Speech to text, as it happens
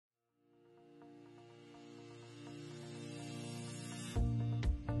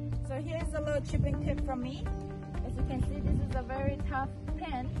here's a little chipping tip from me. As you can see, this is a very tough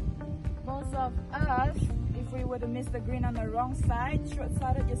pin. Most of us, if we were to miss the green on the wrong side,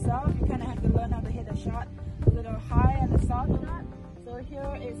 short-sighted yourself, you kind of have to learn how to hit a shot a little high and a soft shot. So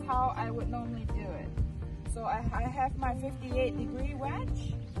here is how I would normally do it. So I have my 58-degree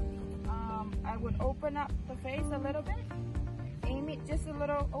wedge. I would open up the face a little bit, aim it just a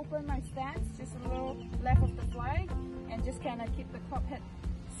little, open my stance, just a little left of the flag, and just kind of keep the club head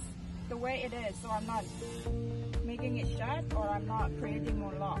the way it is. So I'm not making it shut or I'm not creating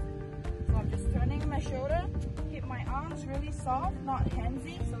more lock. So I'm just turning my shoulder, keep my arms really soft, not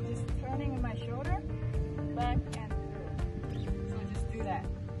handsy. So just turning my shoulder back and through. So just do that.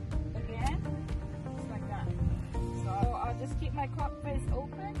 Again, just like that. So I'll just keep my club face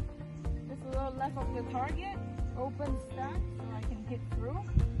open, just a little left of the target, open stance so I can hit through,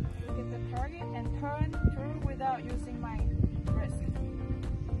 hit the target and turn through without using my wrist.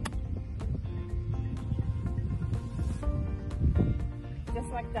 Just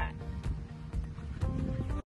like that.